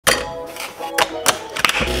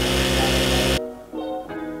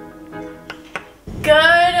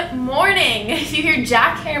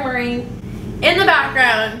jackhammering in the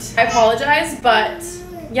background. I apologize, but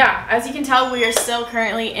yeah, as you can tell, we are still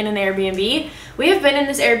currently in an Airbnb. We have been in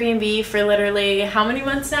this Airbnb for literally how many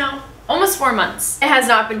months now? Almost 4 months. It has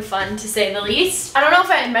not been fun, to say the least. I don't know if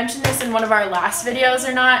I had mentioned this in one of our last videos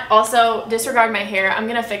or not. Also, disregard my hair. I'm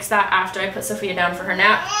gonna fix that after I put Sophia down for her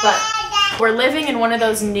nap, but we're living in one of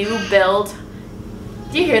those new build.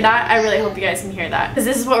 Do you hear that? I really hope you guys can hear that, because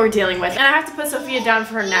this is what we're dealing with. And I have to put Sophia down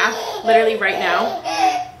for her nap literally right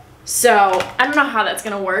now. So I don't know how that's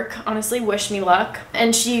gonna work. Honestly, wish me luck.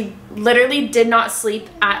 And she literally did not sleep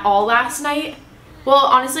at all last night. Well,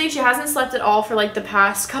 honestly, she hasn't slept at all for like the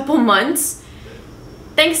past couple months,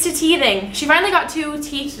 thanks to teething. She finally got 2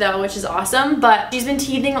 teeth though, which is awesome, but she's been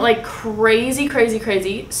teething like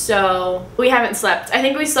crazy, so we haven't slept. I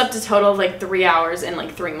think we slept a total of like 3 hours in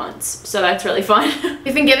like 3 months, so that's really fun.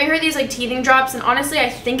 We've been giving her these like teething drops, and honestly,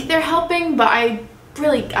 I think they're helping, but I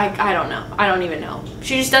don't know. I don't even know.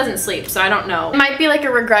 She just doesn't sleep, so I don't know. It might be like a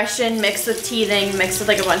regression mixed with teething, mixed with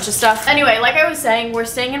like a bunch of stuff. Anyway, like I was saying, we're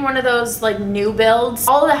staying in one of those like new builds.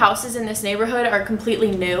 All of the houses in this neighborhood are completely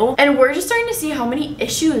new, and we're just starting to see how many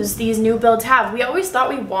issues these new builds have. We always thought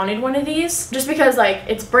we wanted one of these just because like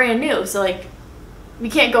it's brand new, so like we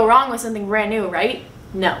can't go wrong with something brand new, right?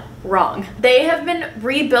 No, wrong. They have been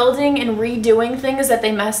rebuilding and redoing things that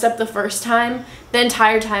they messed up the first time, the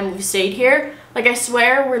entire time we've stayed here. Like, I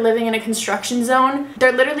swear we're living in a construction zone.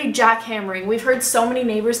 They're literally jackhammering. We've heard so many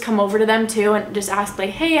neighbors come over to them too and just ask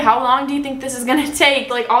like, hey, how long do you think this is gonna take?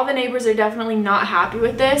 Like, all the neighbors are definitely not happy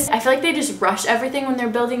with this. I feel like they just rush everything when they're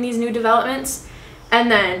building these new developments, and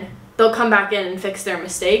then they'll come back in and fix their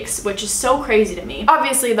mistakes, which is so crazy to me.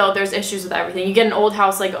 Obviously though, there's issues with everything. You get an old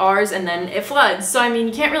house like ours and then it floods. So I mean,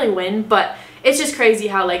 you can't really win, but it's just crazy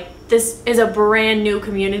how like this is a brand new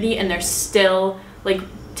community and they're still like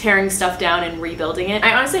tearing stuff down and rebuilding it.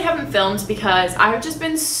 I honestly haven't filmed because I've just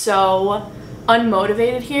been so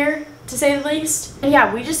unmotivated here, to say the least. And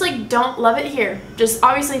yeah, we just like don't love it here. Just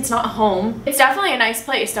obviously it's not home. It's definitely a nice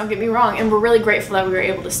place, don't get me wrong, and we're really grateful that we were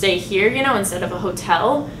able to stay here, you know, instead of a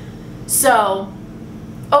hotel. So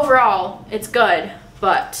overall it's good,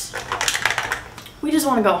 but we just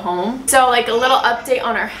want to go home. So like a little update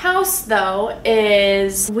on our house though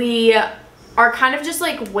is we are kind of just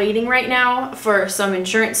like waiting right now for some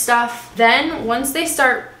insurance stuff. Then once they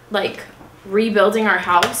start like rebuilding our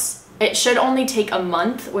house, it should only take a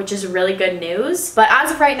month, which is really good news. But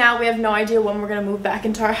as of right now, we have no idea when we're gonna move back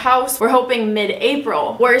into our house. We're hoping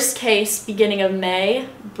mid-April, worst case beginning of May.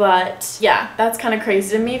 But yeah, that's kind of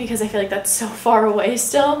crazy to me because I feel like that's so far away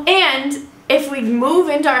still. And if we move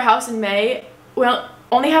into our house in May, we'll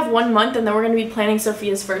only have 1 month and then we're gonna be planning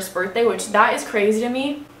Sophia's first birthday, which that is crazy to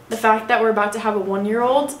me. The fact that we're about to have a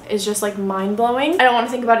 1-year-old is just like mind-blowing. I don't want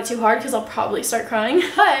to think about it too hard because I'll probably start crying.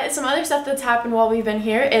 But some other stuff that's happened while we've been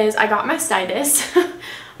here is I got mastitis.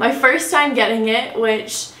 My first time getting it,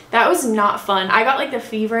 which that was not fun. I got like the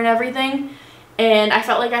fever and everything, and I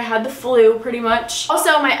felt like I had the flu pretty much.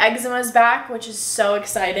 Also, my eczema is back, which is so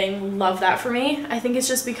exciting. Love that for me. I think it's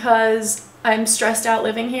just because I'm stressed out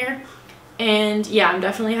living here. And yeah, I'm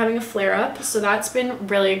definitely having a flare-up, so that's been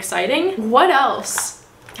really exciting. What else?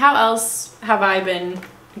 How else have I been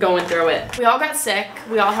going through it? We all got sick.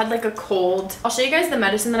 We all had like a cold. I'll show you guys the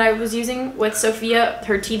medicine that I was using with Sophia,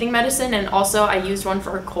 her teething medicine, and also I used one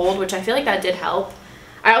for her cold, which I feel like that did help.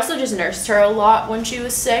 I also just nursed her a lot when she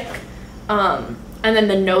was sick. And then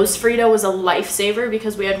the nose Frida was a lifesaver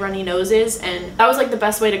because we had runny noses, and that was like the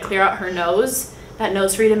best way to clear out her nose. That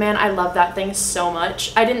nose Frida, man, I love that thing so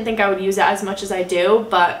much. I didn't think I would use it as much as I do,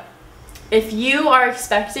 but if you are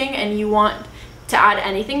expecting and you want to add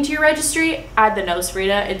anything to your registry, add the nose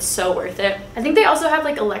Frida. It's so worth it. I think they also have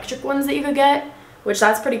like electric ones that you could get, which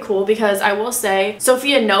that's pretty cool because I will say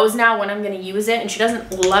Sophia knows now when I'm gonna use it and she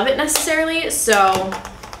doesn't love it necessarily, so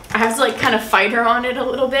I have to like kind of fight her on it a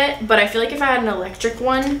little bit. But I feel like if I had an electric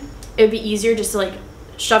one, it would be easier just to like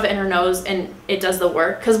shove it in her nose and it does the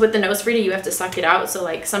work, because with the nose Frida you have to suck it out, so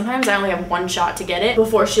like sometimes I only have 1 shot to get it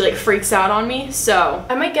before she like freaks out on me. So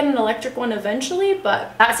I might get an electric one eventually,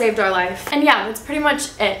 but that saved our life. And yeah, that's pretty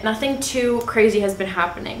much it. Nothing too crazy has been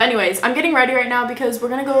happening. Anyways, I'm getting ready right now because we're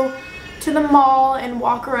gonna go to the mall and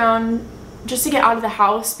walk around just to get out of the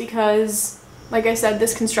house because like I said,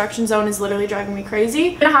 this construction zone is literally driving me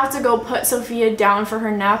crazy. I'm gonna have to go put Sophia down for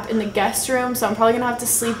her nap in the guest room, so I'm probably gonna have to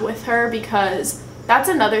sleep with her because that's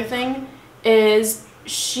another thing is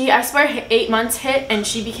I swear 8 months hit and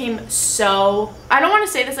she became so, I don't want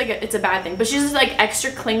to say this like it's a bad thing, but she's just like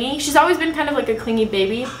extra clingy. She's always been kind of like a clingy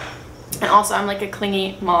baby, and also I'm like a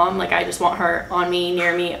clingy mom. Like I just want her on me,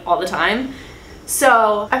 near me all the time.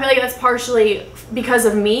 So I feel like that's partially because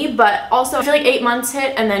of me, but also I feel like 8 months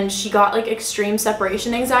hit and then she got like extreme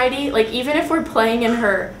separation anxiety. Like even if we're playing in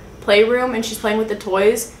her playroom and she's playing with the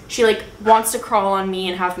toys, she like wants to crawl on me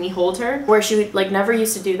and have me hold her, where she would like never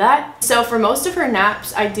used to do that. So for most of her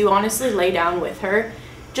naps, I do honestly lay down with her,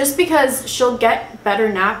 just because she'll get better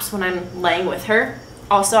naps when I'm laying with her.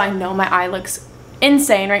 Also, I know my eye looks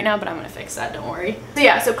insane right now, but I'm gonna fix that, don't worry. So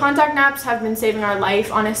yeah, so contact naps have been saving our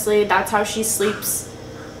life, honestly. That's how she sleeps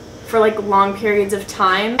for like long periods of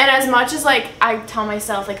time. And as much as like I tell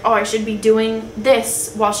myself like, oh, I should be doing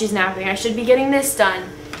this while she's napping, I should be getting this done,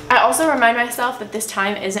 I also remind myself that this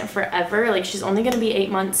time isn't forever. Like she's only gonna be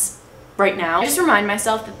 8 months right now. I just remind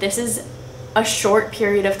myself that this is a short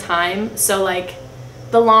period of time. So like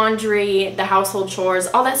the laundry, the household chores,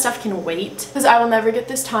 all that stuff can wait, because I will never get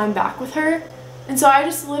this time back with her. And so I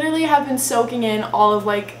just literally have been soaking in all of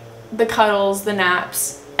like the cuddles, the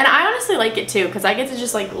naps. And I honestly like it too, because I get to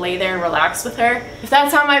just like lay there and relax with her. If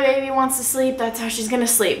that's how my baby wants to sleep, that's how she's gonna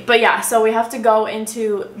sleep. But yeah, so we have to go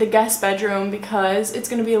into the guest bedroom because it's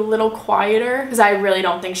gonna be a little quieter, because I really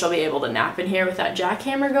don't think she'll be able to nap in here with that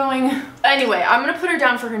jackhammer going. Anyway, I'm gonna put her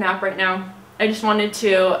down for her nap right now. I just wanted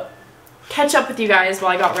to catch up with you guys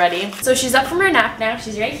while I got ready. So she's up from her nap now.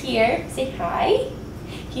 She's right here. Say hi.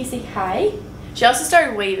 Can you say hi? She also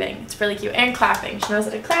started waving. It's really cute. And clapping. She knows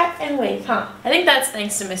how to clap and wave, huh? I think that's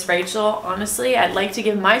thanks to Miss Rachel. Honestly, I'd like to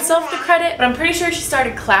give myself the credit, but I'm pretty sure she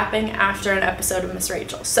started clapping after an episode of Miss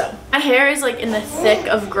Rachel. So my hair is like in the thick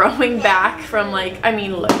of growing back from like, I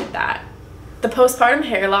mean, look at that. The postpartum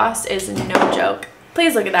hair loss is no joke.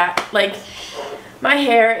 Please look at that. Like, my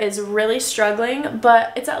hair is really struggling,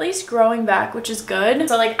 but it's at least growing back, which is good.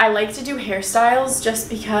 So like, I like to do hairstyles just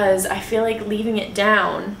because I feel like leaving it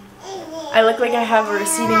down, I look like I have a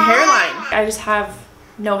receding hairline. I just have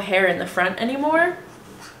no hair in the front anymore,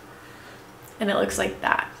 and it looks like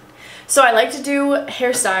that. So I like to do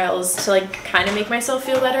hairstyles to like kind of make myself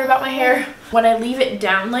feel better about my hair. When I leave it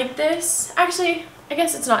down like this, actually, I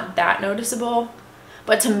guess it's not that noticeable,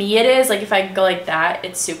 but to me it is. Like if I go like that,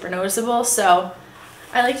 it's super noticeable. So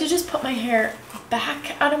I like to just put my hair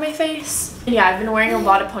back out of my face. And yeah, I've been wearing a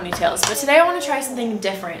lot of ponytails, but today I want to try something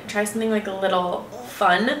different. Try something like a little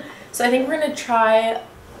fun. So I think we're gonna try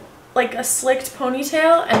like a slicked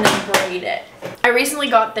ponytail and then braid it. I recently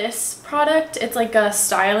got this product. It's like a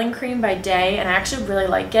styling cream by Day, and I actually really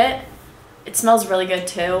like it. It smells really good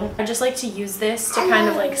too. I just like to use this to kind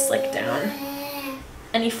of like slick down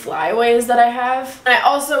any flyaways that I have. And I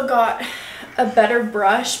also got a better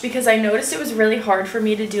brush because I noticed it was really hard for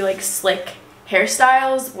me to do like slick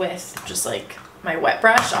hairstyles with just like my wet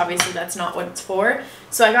brush. Obviously that's not what it's for.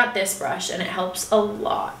 So I got this brush and it helps a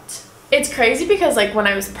lot. It's crazy because like when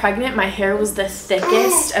I was pregnant, my hair was the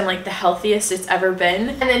thickest and like the healthiest it's ever been.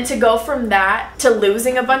 And then to go from that to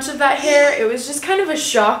losing a bunch of that hair, it was just kind of a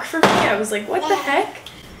shock for me. I was like, what the heck?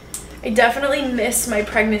 I definitely miss my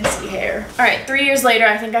pregnancy hair. All right, 3 years later,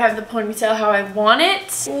 I think I have the ponytail how I want it.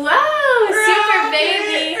 Wow, super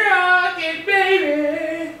baby. Rocket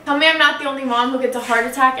baby. Tell me I'm not the only mom who gets a heart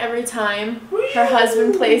attack every time her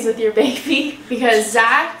husband plays with your baby, because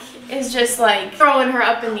Zach is just like throwing her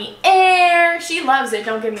up in the air. She loves it,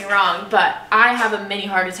 don't get me wrong, but I have a mini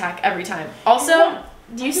heart attack every time. Also,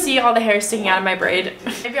 do you see all the hair sticking out of my braid?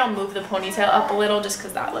 Maybe I'll move the ponytail up a little just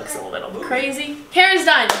because that looks a little crazy. Hair is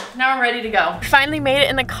done. Now I'm ready to go. Finally made it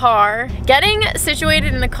in the car. Getting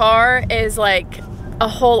situated in the car is like a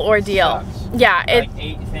whole ordeal. Yeah, like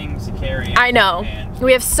 8 things to carry. I know.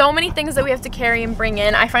 We have so many things that we have to carry and bring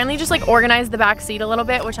in. I finally just like organized the back seat a little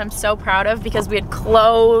bit, which I'm so proud of because we had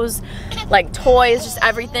clothes, like toys, just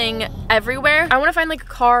everything everywhere. I want to find like a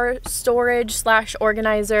car storage slash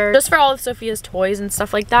organizer just for all of Sophia's toys and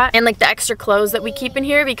stuff like that, and like the extra clothes that we keep in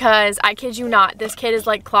here, because I kid you not, this kid is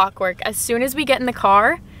like clockwork. As soon as we get in the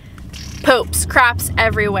car, poops, craps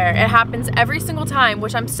everywhere. It happens every single time,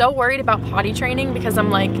 which I'm so worried about potty training because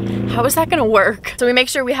I'm like, how is that gonna work? So we make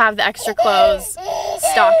sure we have the extra clothes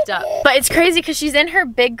stocked up. But it's crazy because she's in her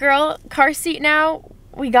big girl car seat now.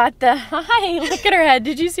 We got the, hi, look at her head.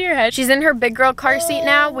 Did you see her head? She's in her big girl car seat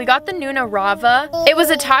now. We got the Nuna Rava. It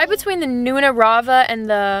was a tie between the Nuna Rava and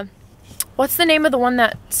the, what's the name of the one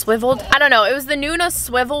that swiveled? I don't know. It was the Nuna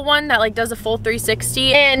swivel one that like does a full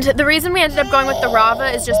 360. And the reason we ended up going with the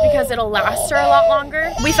Rava is just because it'll last her a lot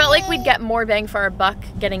longer. We felt like we'd get more bang for our buck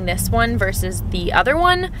getting this one versus the other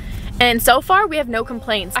one. And so far we have no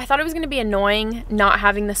complaints. I thought it was gonna be annoying not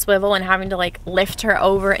having the swivel and having to like lift her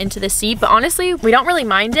over into the seat, but honestly, we don't really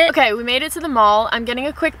mind it. Okay, we made it to the mall. I'm getting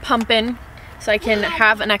a quick pump in so I can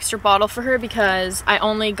have an extra bottle for her because I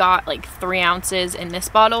only got like 3 ounces in this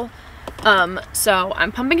bottle. So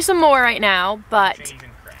I'm pumping some more right now, but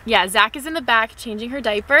yeah, Zach is in the back changing her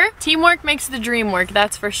diaper. Teamwork makes the dream work,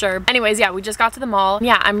 that's for sure. Anyways, yeah, we just got to the mall.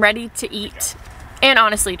 Yeah, I'm ready to eat and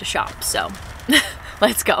honestly to shop, so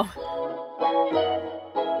let's go.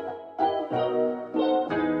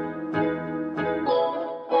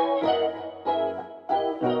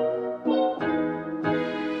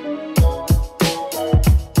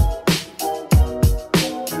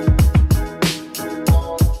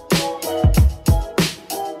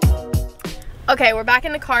 Okay, we're back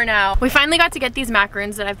in the car now. We finally got to get these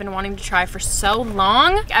macaroons that I've been wanting to try for so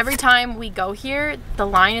long. Every time we go here, the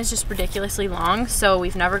line is just ridiculously long, so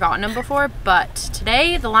we've never gotten them before, but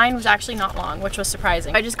today the line was actually not long, which was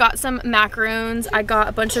surprising. I just got some macaroons. I got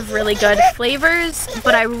a bunch of really good flavors,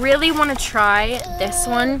 but I really want to try this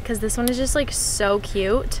one because this one is just like so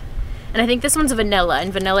cute. And I think this one's vanilla,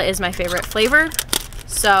 and vanilla is my favorite flavor.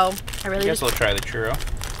 So I guess we'll try the churro.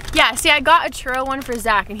 Yeah, see, I got a churro one for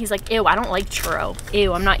Zach, and he's like, ew, I don't like churro.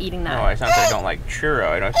 Ew, I'm not eating that. No, it's not that I don't like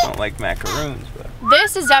churro. I just don't like macaroons. But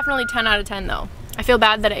this is definitely 10 out of 10, though. I feel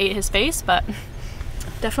bad that I ate his face, but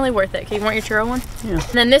definitely worth it. Okay, you want your churro one? Yeah.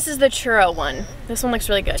 And then this is the churro one. This one looks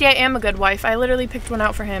really good. See, I am a good wife. I literally picked one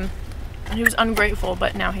out for him, and he was ungrateful,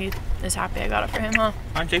 but now he is happy I got it for him, huh?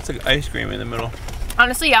 Mine tastes like ice cream in the middle.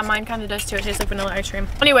 Honestly, yeah, mine kind of does too. It tastes like vanilla ice cream.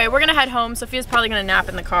 Anyway, we're gonna head home. Sophia's probably gonna nap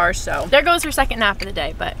in the car, so there goes her second nap of the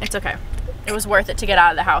day, but it's okay. It was worth it to get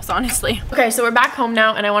out of the house, honestly. Okay, so we're back home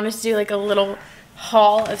now, and I wanted to do like a little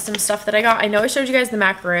haul of some stuff that I got. I know I showed you guys the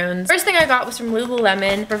macaroons. First thing I got was from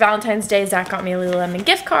Lululemon. For Valentine's Day, Zach got me a Lululemon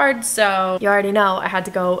gift card, so you already know I had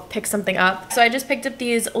to go pick something up. So I just picked up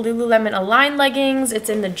these Lululemon Align leggings. It's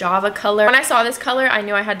in the Java color. When I saw this color, I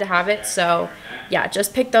knew I had to have it, so yeah,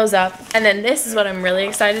 just picked those up. And then this is what I'm really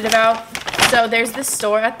excited about. So there's this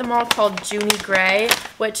store at the mall called Junie Gray,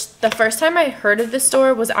 which the first time I heard of this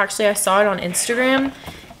store was actually I saw it on Instagram,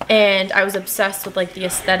 and I was obsessed with like the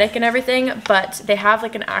aesthetic and everything, but they have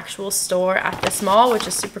like an actual store at this mall, which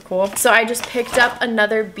is super cool. So I just picked up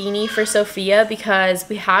another beanie for Sophia because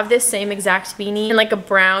we have this same exact beanie in like a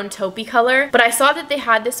brown taupey color, but I saw that they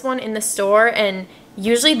had this one in the store, and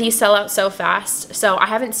usually these sell out so fast, so I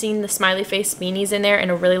haven't seen the smiley face beanies in there in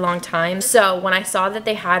a really long time. So when I saw that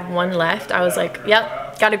they had one left, I was like,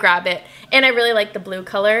 yep, gotta grab it. And I really like the blue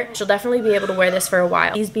color. She'll definitely be able to wear this for a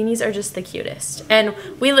while. These beanies are just the cutest. And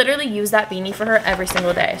we literally use that beanie for her every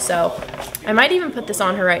single day. So I might even put this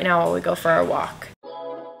on her right now while we go for our walk.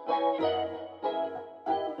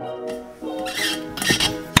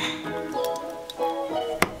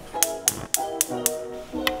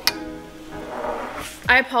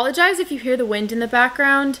 I apologize if you hear the wind in the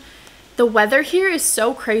background. The weather here is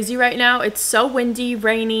so crazy right now. It's so windy,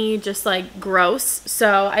 rainy, just like gross.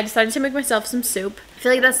 So I decided to make myself some soup. I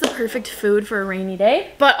feel like that's the perfect food for a rainy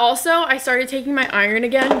day. But also I started taking my iron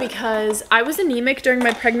again because I was anemic during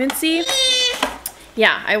my pregnancy.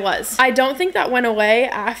 Yeah, I was. I don't think that went away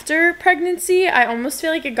after pregnancy. I almost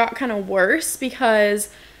feel like it got kind of worse because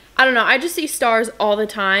I don't know, I just see stars all the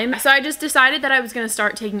time. So I just decided that I was gonna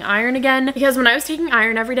start taking iron again because when I was taking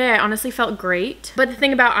iron every day, I honestly felt great. But the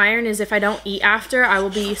thing about iron is if I don't eat after, I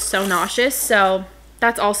will be so nauseous. So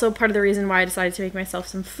that's also part of the reason why I decided to make myself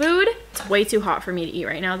some food. It's way too hot for me to eat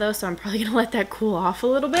right now though, so I'm probably gonna let that cool off a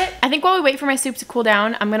little bit. I think while we wait for my soup to cool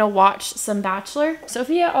down, I'm gonna watch some Bachelor.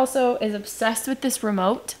 Sophia also is obsessed with this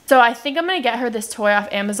remote. So I think I'm gonna get her this toy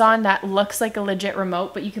off Amazon that looks like a legit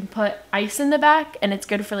remote, but you can put ice in the back and it's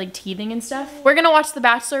good for like teething and stuff. We're gonna watch The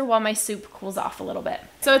Bachelor while my soup cools off a little bit.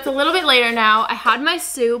 So it's a little bit later now. I had my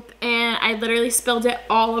soup and I literally spilled it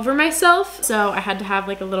all over myself. So I had to have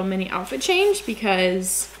like a little mini outfit change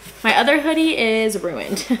because my other hoodie is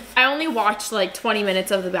ruined. I only watched like 20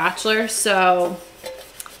 minutes of The Bachelor, so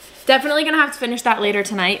definitely gonna have to finish that later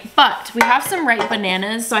tonight. But we have some ripe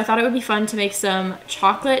bananas, so I thought it would be fun to make some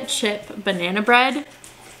chocolate chip banana bread.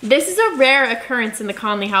 This is a rare occurrence in the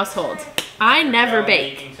Conley household. I never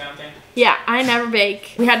bake. Yeah, I never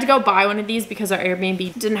bake. We had to go buy one of these because our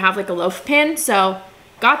Airbnb didn't have like a loaf pan, so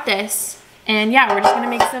got this. And yeah, we're just gonna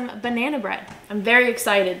make some banana bread. I'm very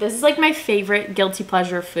excited. This is like my favorite guilty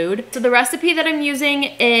pleasure food. So the recipe that I'm using,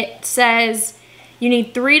 it says you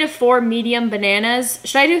need 3 to 4 medium bananas.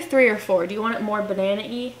 Should I do 3 or 4? Do you want it more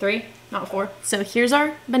banana-y? 3, not 4. So here's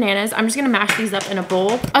our bananas. I'm just gonna mash these up in a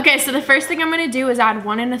bowl. Okay, so the first thing I'm gonna do is add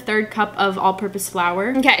 1 1/3 cup of all-purpose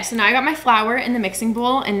flour. Okay, so now I got my flour in the mixing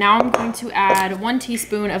bowl, and now I'm going to add 1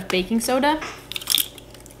 teaspoon of baking soda.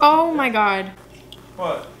 Oh my God.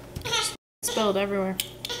 What? Spilled everywhere.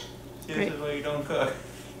 See, this is why you don't cook.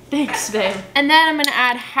 Thanks, babe. And then I'm gonna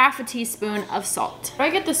add 1/2 teaspoon of salt. How do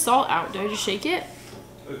I get the salt out? Do I just shake it?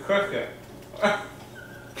 We cook it.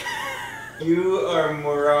 You are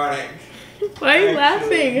moronic. Why are you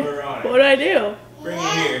Actually laughing? moronic. What do I do? Bring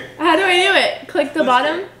it here. How do I do it? Click the Twist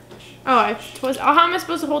bottom? it. Oh, I twist. Oh, how am I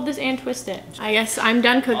supposed to hold this and twist it? I guess I'm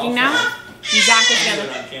done cooking now. Zach is I'll do it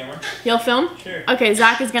gonna. on camera. You'll film? Sure. Okay,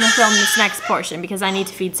 Zach is gonna film this next portion because I need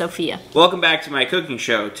to feed Sophia. Welcome back to my cooking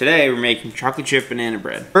show. Today we're making chocolate chip banana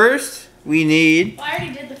bread. First, we need, Well, I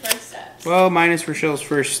already did the first step. well, minus Rochelle's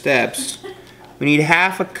first steps. We need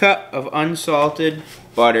half a cup of unsalted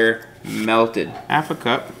butter melted. Half a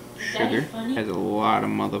cup sugar. funny? Has a lot of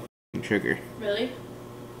motherfucking sugar. Really?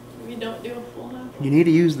 We don't do a full half? You need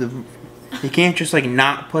to use the, you can't just like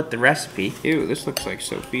not put the recipe. Ew, this looks like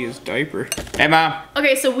Sophia's diaper. Hey Mom.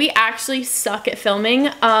 Okay, so we actually suck at filming.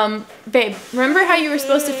 Babe, remember how you were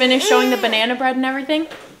supposed to finish showing the banana bread and everything?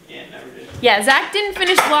 Yeah, never did. Yeah, Zach didn't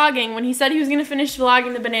finish vlogging when he said he was gonna finish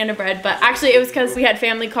vlogging the banana bread, but actually it was because we had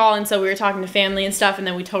family call and so we were talking to family and stuff and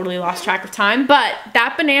then we totally lost track of time. But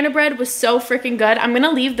that banana bread was so freaking good. I'm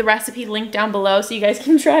gonna leave the recipe linked down below so you guys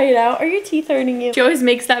can try it out. Are your teeth hurting you? She always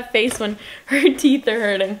makes that face when her teeth are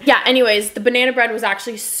hurting. Yeah, anyways, the banana bread was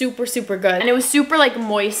actually super, super good. And it was super like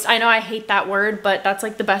moist. I know I hate that word, but that's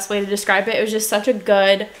like the best way to describe it. It was just such a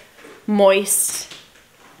good, moist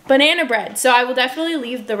banana bread. So I will definitely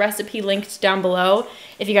leave the recipe linked down below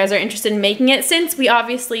if you guys are interested in making it, since we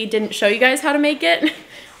obviously didn't show you guys how to make it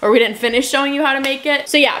or we didn't finish showing you how to make it.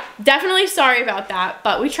 So yeah, definitely sorry about that,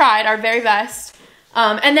 but we tried our very best.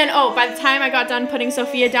 And then, oh, by the time I got done putting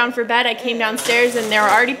Sophia down for bed, I came downstairs and there were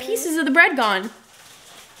already pieces of the bread gone.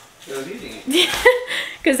 She was eating it.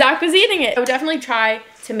 Because Zach was eating it. I would definitely try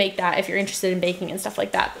to make that if you're interested in baking and stuff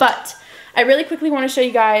like that. But I really quickly want to show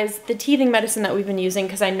you guys the teething medicine that we've been using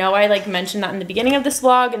because I know I like mentioned that in the beginning of this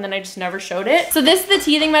vlog and then I just never showed it. So this is the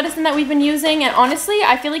teething medicine that we've been using, and honestly,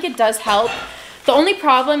 I feel like it does help. The only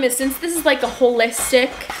problem is since this is like a holistic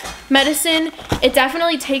medicine, it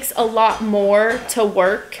definitely takes a lot more to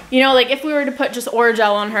work. You know, like if we were to put just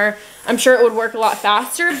Orajel on her, I'm sure it would work a lot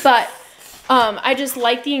faster, but I just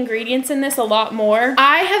like the ingredients in this a lot more.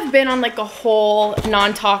 I have been on like a whole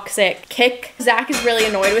non-toxic kick. Zach is really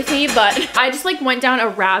annoyed with me, but I just like went down a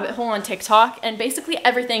rabbit hole on TikTok and basically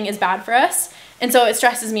everything is bad for us. And so it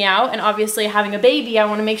stresses me out, and obviously having a baby, I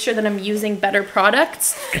want to make sure that I'm using better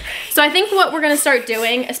products. So I think what we're gonna start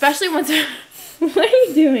doing, especially once, what are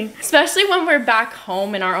you doing? Especially when we're back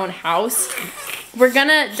home in our own house, we're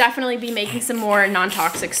gonna definitely be making some more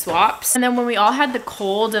non-toxic swaps. And then when we all had the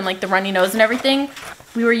cold and like the runny nose and everything,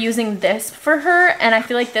 we were using this for her, and I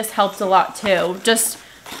feel like this helped a lot too. Just,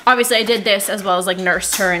 obviously I did this as well as like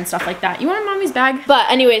nursed her and stuff like that. You want mommy's bag?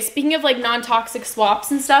 But anyways, speaking of like non-toxic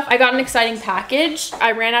swaps and stuff, I got an exciting package.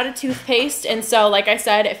 I ran out of toothpaste, and so like I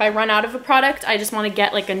said, if I run out of a product, I just want to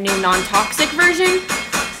get like a new non-toxic version.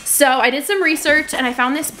 So I did some research and I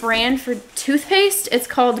found this brand for toothpaste. It's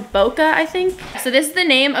called Boca, I think. So this is the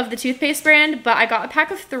name of the toothpaste brand, but I got a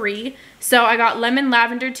pack of 3. So I got lemon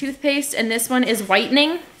lavender toothpaste, and this one is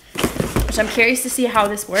whitening, which I'm curious to see how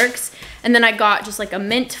this works. And then I got just like a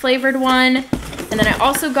mint flavored one. And then I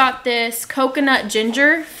also got this coconut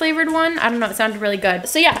ginger flavored one. I don't know, it sounded really good.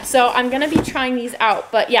 So yeah, so I'm gonna be trying these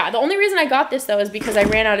out. But yeah, the only reason I got this though is because I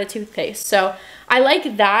ran out of toothpaste. So I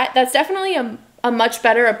like that. That's definitely a much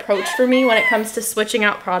better approach for me when it comes to switching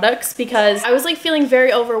out products, because I was like feeling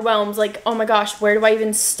very overwhelmed, like, oh my gosh, where do I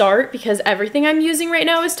even start, because everything I'm using right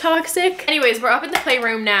now is toxic. Anyways, we're up in the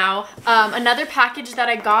playroom now. Another package that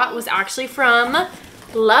I got was actually from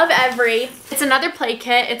Love Every. It's another play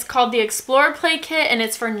kit. It's called the Explorer Play Kit, and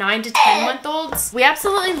it's for 9 to 10 month olds. We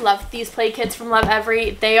absolutely love these play kits from Love Every.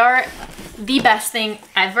 They are the best thing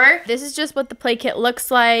ever. This is just what the play kit looks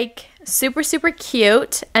like. Super, super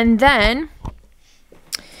cute. And then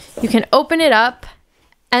you can open it up,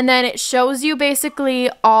 and then it shows you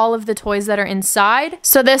basically all of the toys that are inside.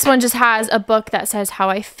 So this one just has a book that says How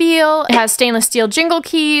I Feel. It has stainless steel jingle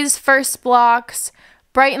keys, first blocks,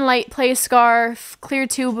 bright and light play scarf, clear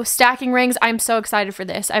tube stacking rings. I'm so excited for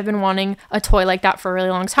this. I've been wanting a toy like that for a really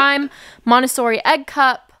long time. Montessori egg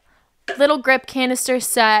cup, little grip canister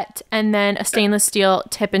set, and then a stainless steel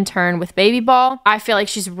tip and turn with baby ball. I feel like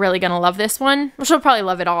she's really gonna love this one. Well, she'll probably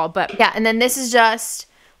love it all, but yeah. And then this is just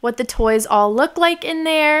what the toys all look like in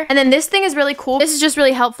there. And then this thing is really cool. This is just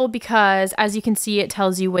really helpful because, as you can see, it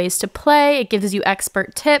tells you ways to play. It gives you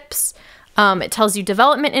expert tips. It tells you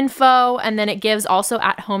development info, and then it gives also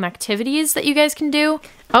at-home activities that you guys can do.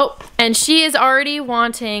 Oh, and she is already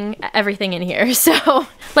wanting everything in here. So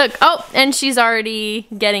look, oh, and she's already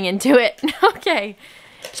getting into it. Okay,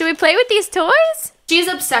 should we play with these toys? She's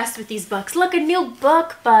obsessed with these books. Look, a new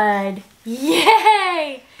book, bud.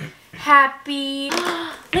 Yay! Happy.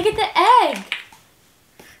 Look at the egg.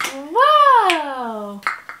 Wow.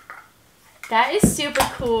 That is super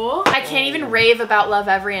cool. I can't even rave about Love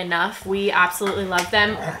Every enough. We absolutely love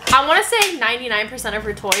them. I want to say 99% of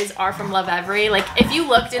her toys are from Love Every. Like, if you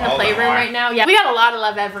looked in the playroom right now, yeah, we got a lot of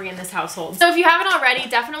Love Every in this household. So if you haven't already,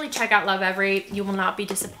 definitely check out Love Every. You will not be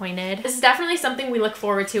disappointed. This is definitely something we look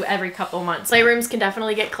forward to every couple months. Playrooms can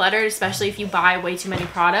definitely get cluttered, especially if you buy way too many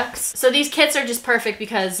products. So these kits are just perfect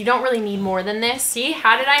because you don't really need more than this. See,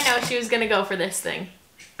 how did I know she was gonna go for this thing?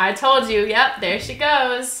 I told you, yep, there she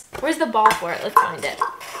goes. Where's the ball for it? Let's find it.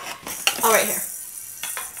 Oh, right here.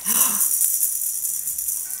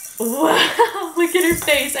 Wow, look at her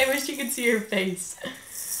face. I wish you could see her face.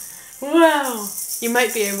 Wow, you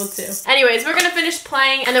might be able to. Anyways, we're gonna finish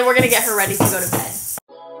playing and then we're gonna get her ready to go to bed.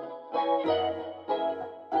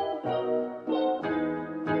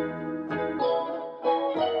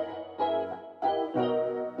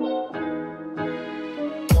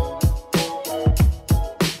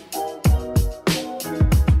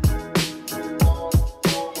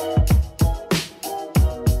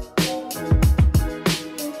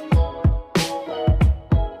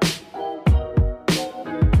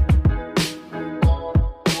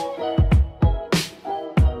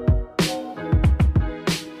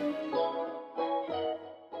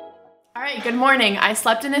 Alright, good morning. I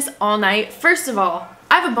slept in this all night. First of all,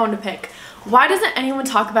 I have a bone to pick. Why doesn't anyone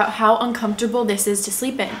talk about how uncomfortable this is to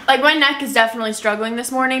sleep in? Like, my neck is definitely struggling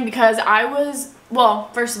this morning because well,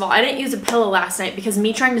 first of all, I didn't use a pillow last night because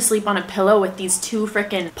me trying to sleep on a pillow with these two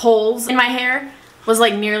freaking poles in my hair was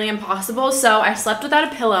like nearly impossible, so I slept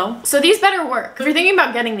without a pillow. So these better work. If you're thinking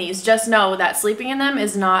about getting these, just know that sleeping in them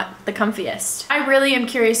is not the comfiest. I really am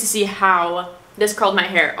curious to see how this curled my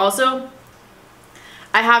hair. Also,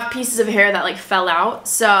 I have pieces of hair that like fell out,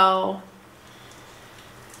 so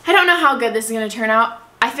I don't know how good this is gonna turn out.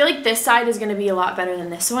 I feel like this side is gonna be a lot better than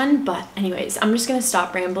this one, but anyways, I'm just gonna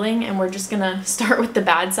stop rambling and we're just gonna start with the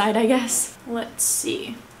bad side, I guess. Let's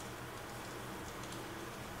see.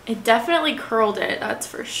 It definitely curled it, that's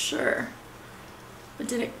for sure. But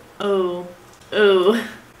did it, oh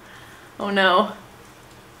no.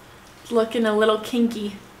 It's looking a little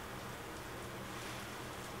kinky.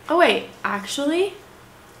 Oh wait, actually?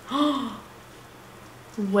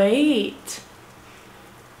 Wait,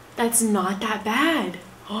 that's not that bad.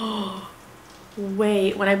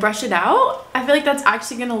 Wait, when I brush it out, I feel like that's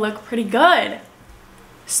actually gonna look pretty good.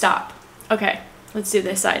 Stop. Okay, let's do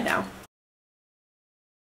this side now.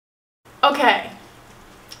 Okay,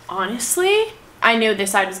 honestly, I knew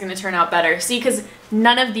this side was gonna turn out better. See, because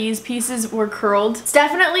none of these pieces were curled. It's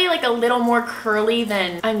definitely like a little more curly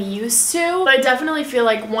than I'm used to, but I definitely feel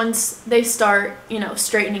like once they start, you know,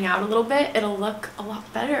 straightening out a little bit, it'll look a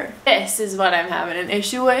lot better. This is what I'm having an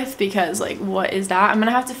issue with because like, what is that? I'm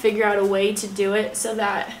gonna have to figure out a way to do it so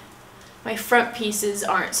that my front pieces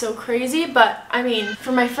aren't so crazy, but I mean,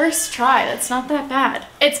 for my first try, that's not that bad.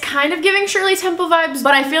 It's kind of giving Shirley Temple vibes,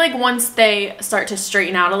 but I feel like once they start to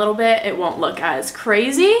straighten out a little bit, it won't look as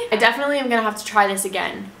crazy. I definitely am gonna have to try this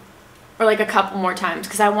again, or like a couple more times,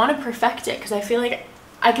 because I want to perfect it, because I feel like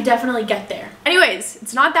I could definitely get there. Anyways,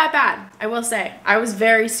 it's not that bad, I will say. I was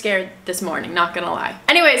very scared this morning, not gonna lie.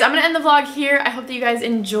 Anyways, I'm gonna end the vlog here. I hope that you guys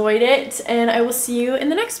enjoyed it, and I will see you in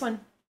the next one.